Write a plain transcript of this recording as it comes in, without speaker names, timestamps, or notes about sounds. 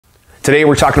Today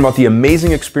we're talking about the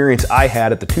amazing experience I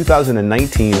had at the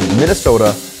 2019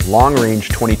 Minnesota Long Range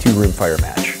 22 Rimfire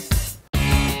Match.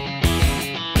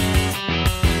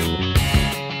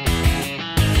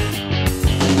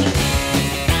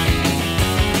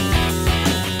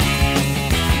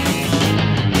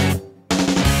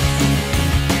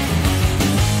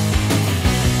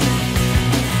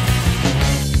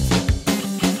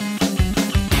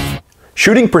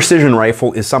 Shooting precision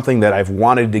rifle is something that I've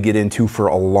wanted to get into for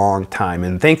a long time,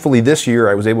 and thankfully this year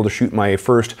I was able to shoot my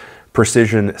first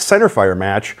precision centerfire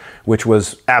match, which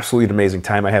was absolutely an amazing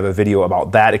time. I have a video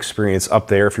about that experience up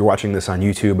there if you're watching this on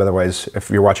YouTube. Otherwise, if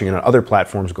you're watching it on other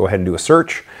platforms, go ahead and do a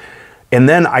search. And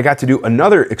then I got to do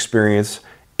another experience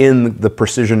in the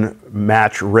precision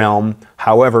match realm,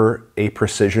 however, a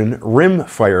precision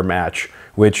rimfire match,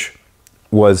 which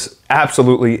was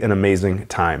absolutely an amazing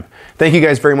time. Thank you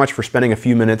guys very much for spending a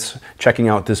few minutes checking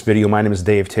out this video. My name is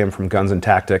Dave Tim from Guns and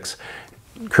Tactics.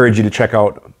 Encourage you to check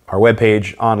out our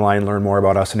webpage online, learn more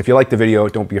about us. And if you like the video,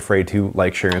 don't be afraid to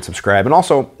like, share, and subscribe. And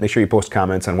also make sure you post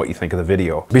comments on what you think of the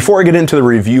video. Before I get into the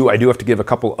review, I do have to give a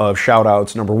couple of shout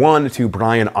outs. Number one, to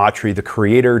Brian Autry, the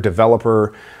creator,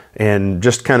 developer, and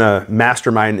just kind of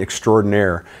mastermind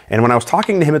extraordinaire. And when I was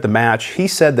talking to him at the match, he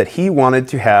said that he wanted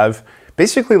to have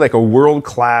basically like a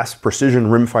world-class precision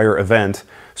rimfire event,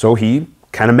 so he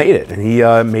kind of made it, and he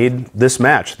made this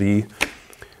match, the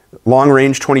Long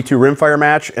Range 22 Rimfire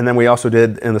Match, and then we also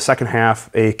did, in the second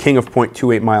half, a King of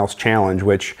 0.28 miles challenge,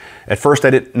 which at first I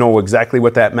didn't know exactly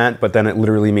what that meant, but then it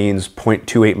literally means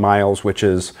 0.28 miles, which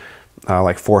is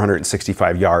like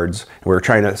 465 yards, and we were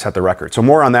trying to set the record. So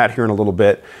more on that here in a little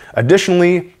bit.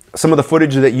 Additionally, some of the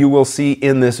footage that you will see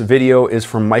in this video is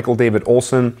from Michael David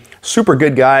Olson. Super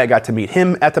good guy. I got to meet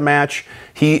him at the match.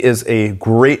 He is a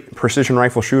great precision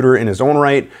rifle shooter in his own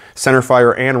right,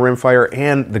 centerfire and rimfire,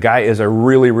 and the guy is a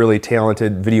really, really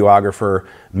talented videographer,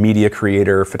 media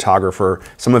creator, photographer.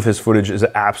 Some of his footage is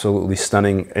absolutely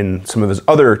stunning, and some of his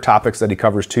other topics that he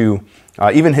covers too.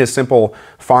 Even his simple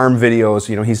farm videos,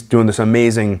 you know, he's doing this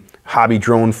amazing hobby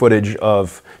drone footage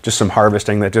of just some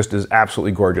harvesting that just is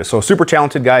absolutely gorgeous. So super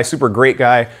talented guy, super great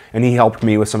guy, and he helped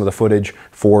me with some of the footage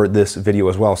for this video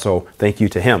as well, so thank you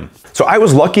to him. So I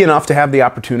was lucky enough to have the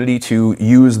opportunity to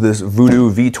use this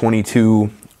Vudoo V22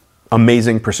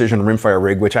 amazing precision rimfire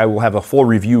rig, which I will have a full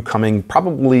review coming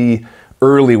probably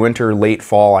early winter, late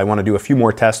fall. I want to do a few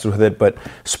more tests with it, but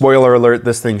spoiler alert,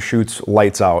 this thing shoots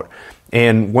lights out.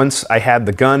 And once I had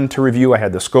the gun to review, I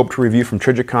had the scope to review from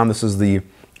Trijicon. This is the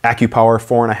Accupower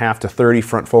 4.5 to 30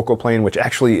 front focal plane, which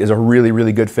actually is a really,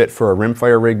 really good fit for a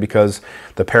rimfire rig because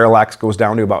the parallax goes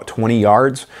down to about 20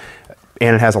 yards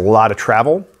and it has a lot of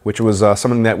travel, which was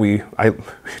something that I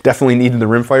definitely need in the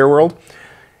rimfire world.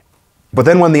 But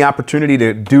then when the opportunity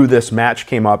to do this match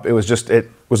came up, it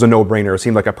was a no-brainer. It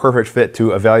seemed like a perfect fit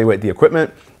to evaluate the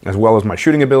equipment as well as my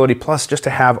shooting ability, plus just to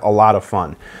have a lot of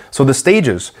fun. So the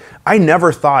stages, I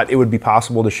never thought it would be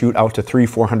possible to shoot out to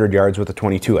 300-400 yards with a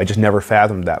 22. I just never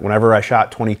fathomed that. Whenever I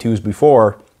shot 22s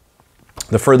before,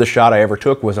 the furthest shot I ever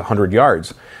took was 100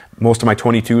 yards. Most of my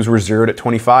 22s were zeroed at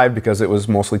 25 because it was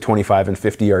mostly 25 and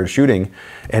 50 yard shooting.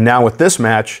 And now with this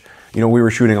match, you know, we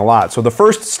were shooting a lot. So the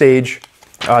first stage,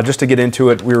 just to get into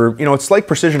it, it's like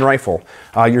precision rifle.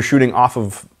 You're shooting off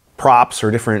of props or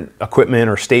different equipment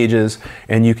or stages,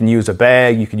 and you can use a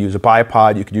bag, you could use a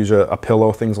bipod, you could use a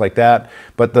pillow, things like that.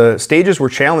 But the stages were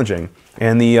challenging.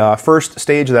 And the first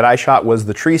stage that I shot was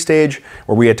the tree stage,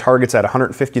 where we had targets at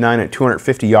 159 and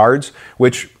 250 yards,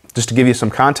 which, just to give you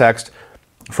some context,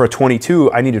 for a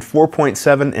 22, I needed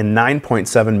 4.7 and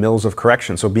 9.7 mils of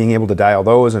correction. So being able to dial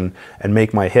those and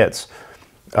make my hits.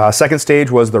 Second stage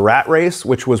was the rat race,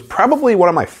 which was probably one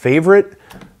of my favorite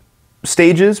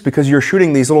stages because you're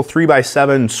shooting these little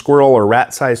 3x7 squirrel or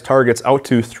rat-sized targets out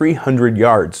to 300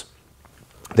 yards.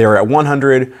 They were at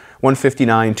 100,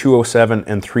 159, 207,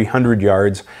 and 300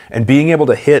 yards, and being able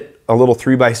to hit a little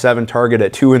 3x7 target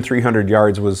at 200 and 300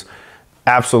 yards was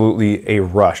absolutely a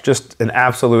rush. Just an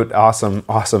absolute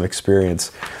awesome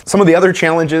experience. Some of the other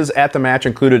challenges at the match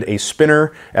included a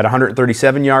spinner at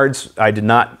 137 yards. I did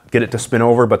not get it to spin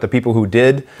over, but the people who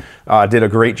did a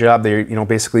great job. They,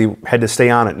 basically had to stay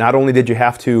on it. Not only did you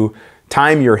have to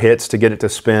time your hits to get it to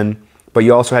spin, but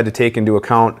you also had to take into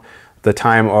account the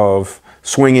time of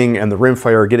swinging and the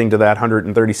rimfire getting to that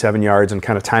 137 yards and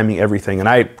kind of timing everything, and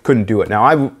I couldn't do it. Now,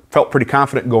 I felt pretty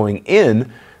confident going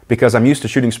in because I'm used to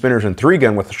shooting spinners in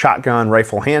 3-gun with a shotgun,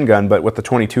 rifle, handgun, but with the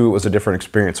 22 it was a different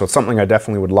experience. So it's something I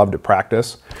definitely would love to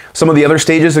practice. Some of the other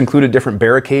stages included different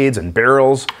barricades and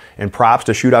barrels and props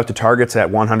to shoot out to targets at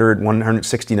 100,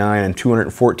 169, and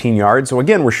 214 yards. So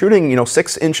again, we're shooting,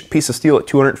 6-inch piece of steel at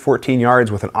 214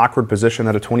 yards with an awkward position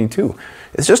at a 22.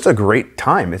 It's just a great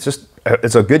time. It's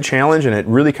a good challenge, and it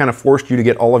really kind of forced you to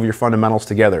get all of your fundamentals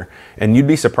together. And you'd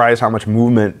be surprised how much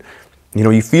movement,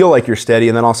 you feel like you're steady,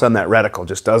 and then all of a sudden that reticle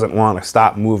just doesn't want to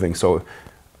stop moving. So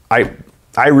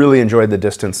I really enjoyed the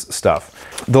distance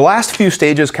stuff. The last few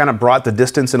stages kind of brought the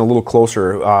distance in a little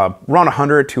closer, around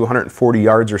 100 to 140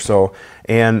 yards or so.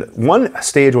 And one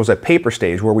stage was a paper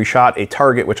stage where we shot a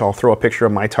target, which I'll throw a picture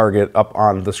of my target up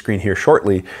on the screen here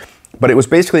shortly. But it was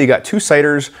basically, you got 2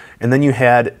 sighters, and then you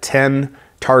had 10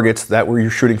 targets that were you're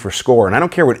shooting for score. And I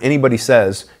don't care what anybody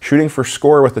says, shooting for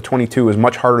score with the 22 is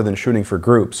much harder than shooting for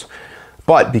groups.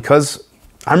 But because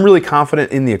I'm really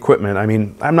confident in the equipment, I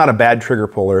mean, I'm not a bad trigger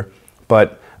puller,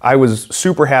 but I was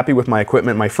super happy with my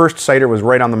equipment. My first sighter was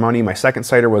right on the money. My second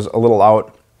sighter was a little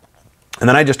out. And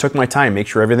then I just took my time, make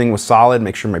sure everything was solid,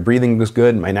 make sure my breathing was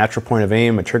good, my natural point of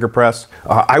aim, my trigger press.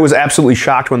 I was absolutely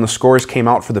shocked when the scores came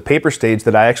out for the paper stage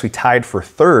that I actually tied for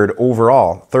 3rd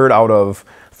overall, 3rd out of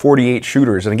 48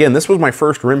 shooters. And again, this was my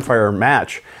first Rimfire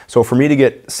match. So for me to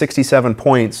get 67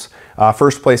 points,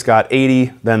 first place got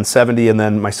 80, then 70, and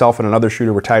then myself and another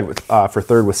shooter were tied with, for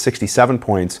 3rd with 67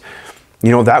 points.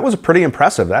 That was pretty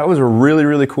impressive. That was a really,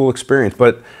 really cool experience.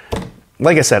 But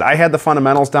like I said, I had the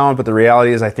fundamentals down, but the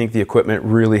reality is I think the equipment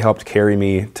really helped carry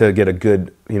me to get a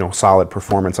good, solid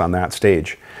performance on that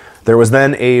stage. There was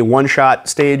then a 1-shot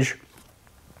stage.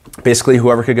 Basically,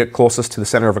 whoever could get closest to the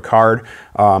center of a card.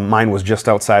 Mine was just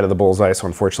outside of the bullseye, so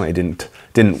unfortunately I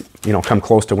didn't come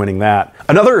close to winning that.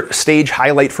 Another stage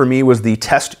highlight for me was the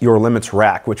Test Your Limits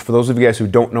rack, which for those of you guys who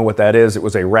don't know what that is, it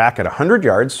was a rack at 100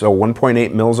 yards, so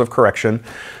 1.8 mils of correction,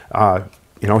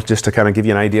 just to kind of give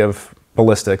you an idea of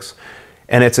ballistics.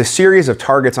 And it's a series of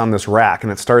targets on this rack,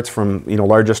 and it starts from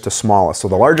largest to smallest. So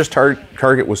the largest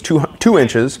target was 2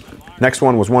 inches. Next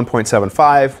one was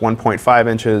 1.75, 1.5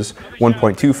 inches,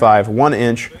 1.25, 1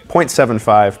 inch,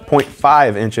 0.75,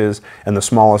 0.5 inches, and the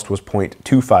smallest was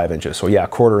 0.25 inches. So yeah,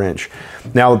 1/4 inch.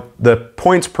 Now the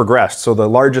points progressed. So the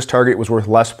largest target was worth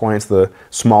less points, the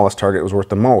smallest target was worth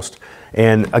the most.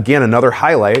 And again, another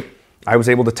highlight, I was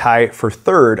able to tie for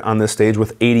 3rd on this stage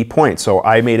with 80 points. So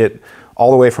I made it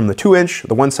all the way from the 2 inch,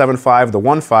 the 1.75, the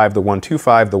 1.5, the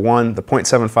 1.25, the 1, the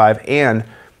 0.75, and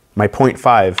my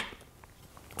 0.5.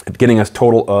 Getting a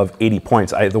total of 80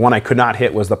 points. The one I could not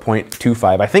hit was the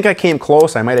 0.25. I think I came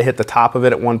close. I might have hit the top of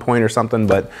it at one point or something,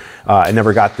 but I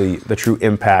never got the true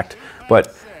impact.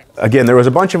 But again, there was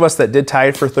a bunch of us that did tie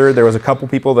it for 3rd. There was a couple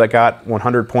people that got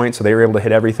 100 points, so they were able to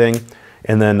hit everything.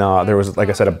 And then there was, like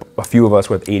I said, a few of us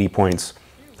with 80 points,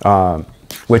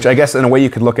 which I guess in a way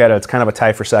you could look at it, it's kind of a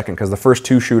tie for 2nd because the first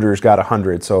 2 shooters got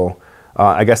 100. So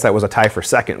I guess that was a tie for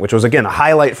 2nd, which was, again, a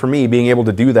highlight for me being able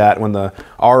to do that when the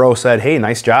RO said, "Hey,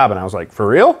 nice job." And I was like, "For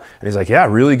real?" And he's like, "Yeah,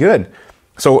 really good."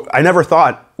 So I never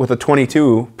thought with a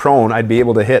 22 prone I'd be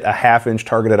able to hit a 1/2 inch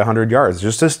target at 100 yards.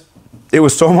 It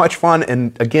was so much fun.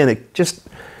 And again,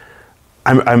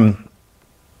 I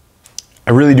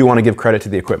really do want to give credit to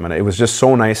the equipment. It was just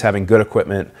so nice having good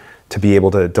equipment to be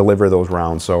able to deliver those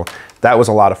rounds. So that was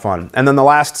a lot of fun. And then the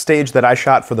last stage that I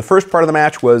shot for the first part of the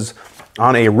match was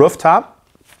on a rooftop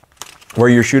where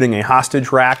you're shooting a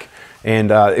hostage rack, and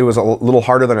it was a little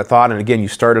harder than I thought. And again, you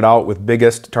started out with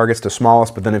biggest targets to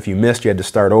smallest, but then if you missed, you had to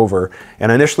start over. And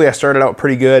initially I started out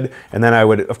pretty good, and then I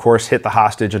would of course hit the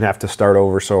hostage and have to start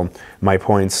over, so my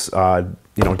points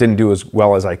didn't do as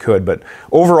well as I could. But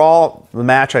overall, the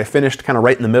match I finished kind of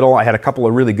right in the middle. I had a couple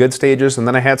of really good stages, and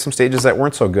then I had some stages that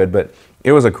weren't so good, but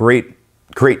it was a great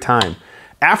time.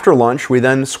 After lunch, we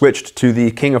then switched to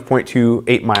the King of .2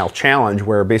 8-mile challenge,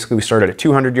 where basically we started at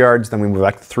 200 yards, then we moved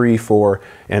back to 3, 4,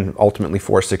 and ultimately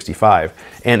 465.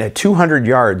 And at 200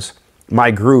 yards, my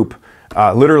group,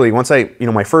 literally, once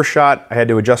my first shot, I had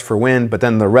to adjust for wind, but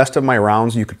then the rest of my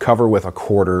rounds you could cover with a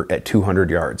 1/4 at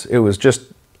 200 yards. It was just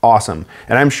awesome.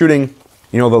 And I'm shooting,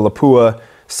 the Lapua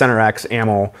Center X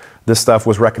ammo. This stuff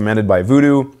was recommended by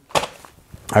Vudoo.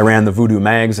 I ran the Vudoo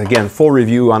mags. Again, full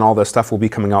review on all this stuff will be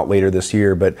coming out later this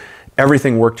year, but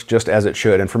everything worked just as it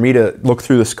should. And for me to look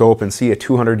through the scope and see a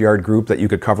 200-yard group that you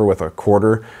could cover with a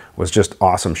 1/4 was just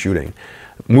awesome shooting.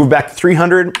 Moved back to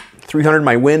 300, 300,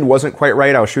 my wind wasn't quite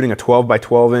right. I was shooting a 12 by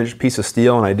 12 inch piece of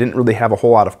steel, and I didn't really have a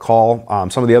whole lot of call.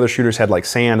 Some of the other shooters had like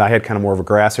sand. I had kind of more of a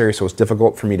grass area, so it was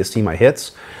difficult for me to see my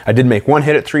hits. I did make one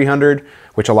hit at 300,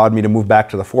 which allowed me to move back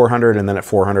to the 400, and then at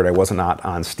 400 I was not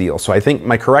on steel. So I think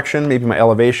my correction, maybe my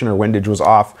elevation or windage was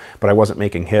off, but I wasn't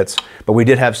making hits. But we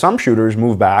did have some shooters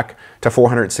move back to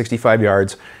 465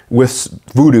 yards with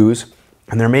Vudoos,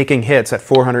 and they're making hits at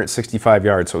 465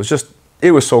 yards. So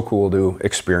it was so cool to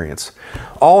experience.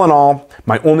 All in all,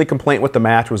 my only complaint with the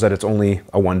match was that it's only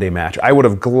a one-day match. I would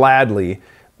have gladly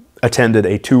attended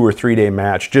a 2 or 3 day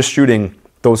match just shooting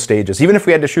those stages. Even if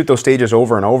we had to shoot those stages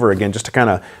over and over again just to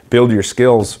kind of build your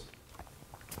skills,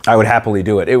 I would happily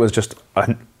do it. It was just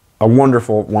a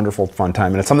wonderful, wonderful fun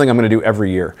time, and it's something I'm going to do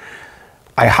every year.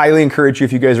 I highly encourage you,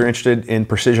 if you guys are interested in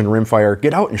precision rimfire,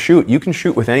 get out and shoot. You can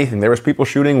shoot with anything. There was people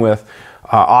shooting with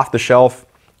off-the-shelf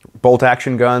bolt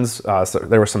action guns. So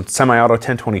there were some semi-auto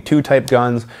 1022 type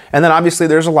guns, and then obviously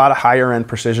there's a lot of higher end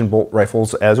precision bolt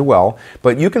rifles as well,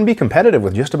 but you can be competitive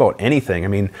with just about anything. I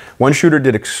mean, one shooter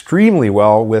did extremely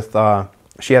well with,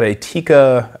 she had a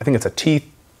theqa, I think it's a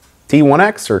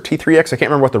T1X or T3X, I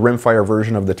can't remember what the rimfire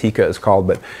version of the theqa is called,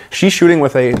 but she's shooting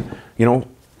with a, you know,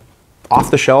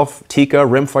 off-the-shelf theqa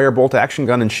rimfire bolt action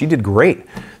gun, and she did great.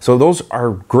 So those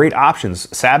are great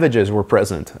options. Savages were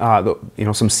present, you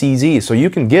know, some CZs. So you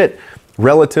can get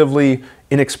relatively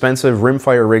inexpensive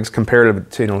rimfire rigs comparative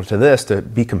to, you know, to this to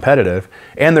be competitive.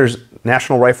 And there's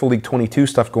National Rifle League 22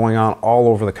 stuff going on all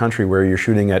over the country where you're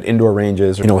shooting at indoor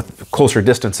ranges, or, you know, with closer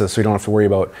distances, so you don't have to worry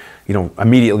about, you know,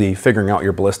 immediately figuring out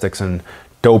your ballistics and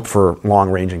dope for long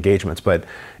range engagements. But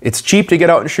it's cheap to get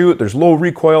out and shoot. There's low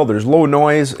recoil, there's low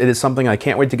noise. It is something I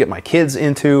can't wait to get my kids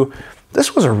into.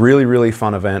 This was a really, really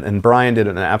fun event, and Brian did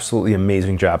an absolutely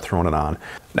amazing job throwing it on.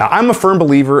 Now, I'm a firm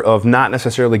believer of not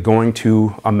necessarily going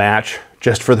to a match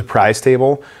just for the prize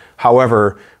table.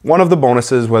 However, one of the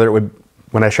bonuses, whether it would,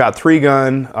 when I shot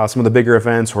 3-gun, some of the bigger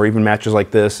events, or even matches like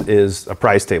this, is a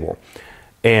prize table.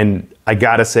 And I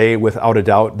gotta say, without a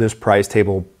doubt, this prize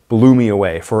table blew me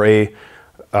away. For a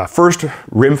first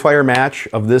rimfire match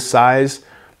of this size,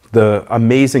 the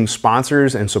amazing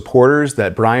sponsors and supporters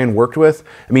that Brian worked with.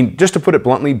 I mean, just to put it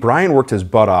bluntly, Brian worked his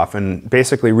butt off and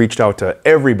basically reached out to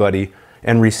everybody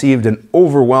and received an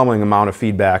overwhelming amount of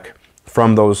feedback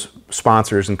from those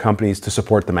sponsors and companies to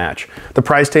support the match. The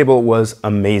prize table was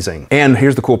amazing. And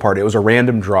here's the cool part, it was a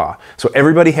random draw. So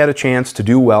everybody had a chance to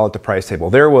do well at the prize table.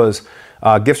 There was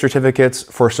gift certificates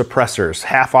for suppressors,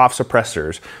 half off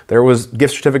suppressors. There was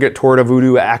gift certificate toward a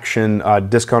Vudoo action,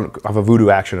 discount of a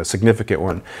Vudoo action, a significant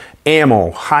one.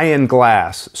 Ammo, high-end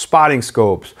glass, spotting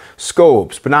scopes,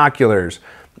 binoculars,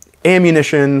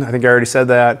 ammunition, I think I already said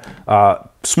that,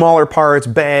 smaller parts,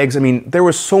 bags. I mean, there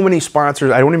was so many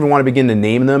sponsors. I don't even want to begin to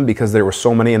name them because there were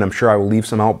so many, and I'm sure I will leave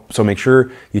some out. So make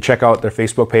sure you check out their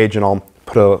Facebook page, and I'll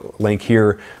put a link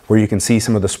here where you can see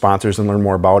some of the sponsors and learn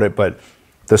more about it. But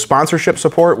the sponsorship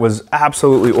support was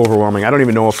absolutely overwhelming. I don't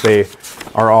even know if they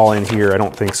are all in here. I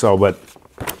don't think so, but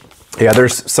yeah,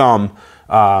 there's some.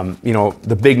 You know,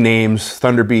 the big names: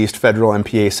 Thunder Beast, Federal,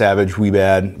 MPA, Savage,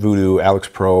 Weebad, Vudoo, Alex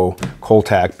Pro,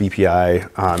 Coltac, BPI.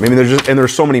 I mean,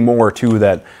 there's so many more too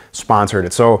that sponsored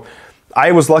it. So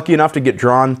I was lucky enough to get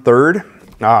drawn third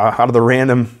out of the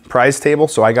random prize table.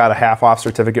 So I got a half-off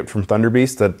certificate from Thunder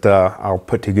Beast that I'll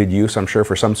put to good use, I'm sure,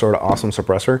 for some sort of awesome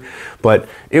suppressor. But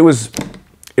it was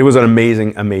an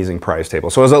amazing, amazing prize table.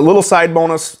 So as a little side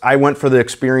bonus, I went for the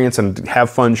experience and have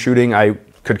fun shooting. I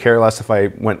could care less if I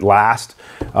went last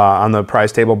on the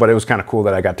prize table, but it was kind of cool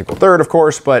that I got to go third, of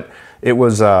course, but it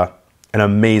was an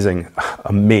amazing,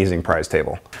 amazing prize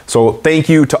table. So thank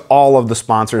you to all of the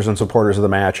sponsors and supporters of the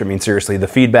match. I mean, seriously, the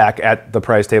feedback at the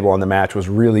prize table on the match was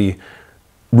really,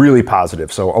 really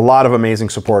positive. So a lot of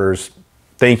amazing supporters.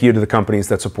 Thank you to the companies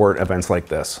that support events like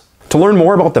this. To learn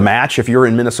more about the match, if you're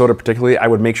in Minnesota particularly, I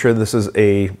would make sure this is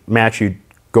a match you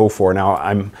go for. Now,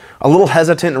 I'm a little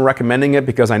hesitant in recommending it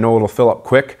because I know it'll fill up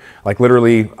quick. Like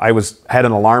literally, I had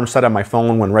an alarm set on my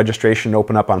phone when registration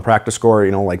opened up on Practice Score,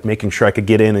 you know, like making sure I could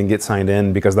get in and get signed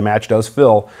in because the match does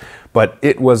fill. But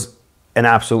it was an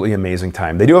absolutely amazing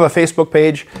time. They do have a Facebook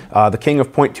page, the King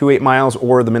of .28 Miles,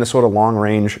 or the Minnesota Long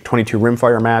Range 22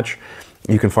 Rimfire Match.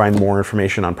 You can find more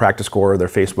information on Practice Score or their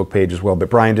Facebook page as well, but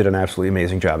Brian did an absolutely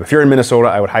amazing job. If you're in Minnesota,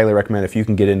 I would highly recommend, if you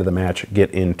can get into the match,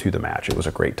 get into the match. It was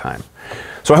a great time.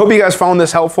 So I hope you guys found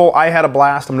this helpful. I had a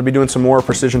blast. I'm gonna be doing some more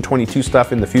Precision 22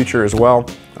 stuff in the future as well.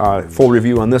 Full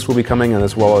review on this will be coming, and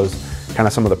as well as kind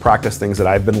of some of the practice things that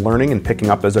I've been learning and picking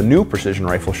up as a new precision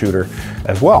rifle shooter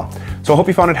as well. So I hope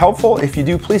you found it helpful. If you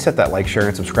do, please hit that like, share,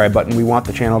 and subscribe button. We want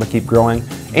the channel to keep growing.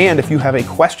 And if you have a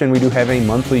question, we do have a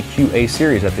monthly QA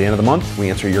series. At the end of the month, we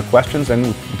answer your questions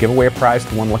and give away a prize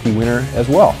to one lucky winner as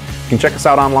well. You can check us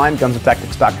out online,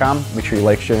 gunsandtactics.com. Make sure you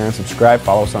like, share, and subscribe.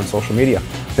 Follow us on social media.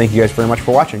 Thank you guys very much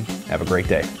for watching. Have a great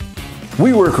day.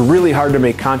 We work really hard to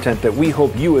make content that we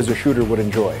hope you as a shooter would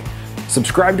enjoy.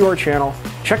 Subscribe to our channel,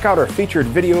 check out our featured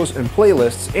videos and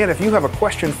playlists, and if you have a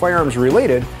question firearms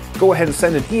related, go ahead and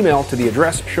send an email to the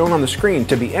address shown on the screen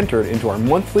to be entered into our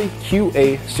monthly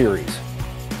QA series.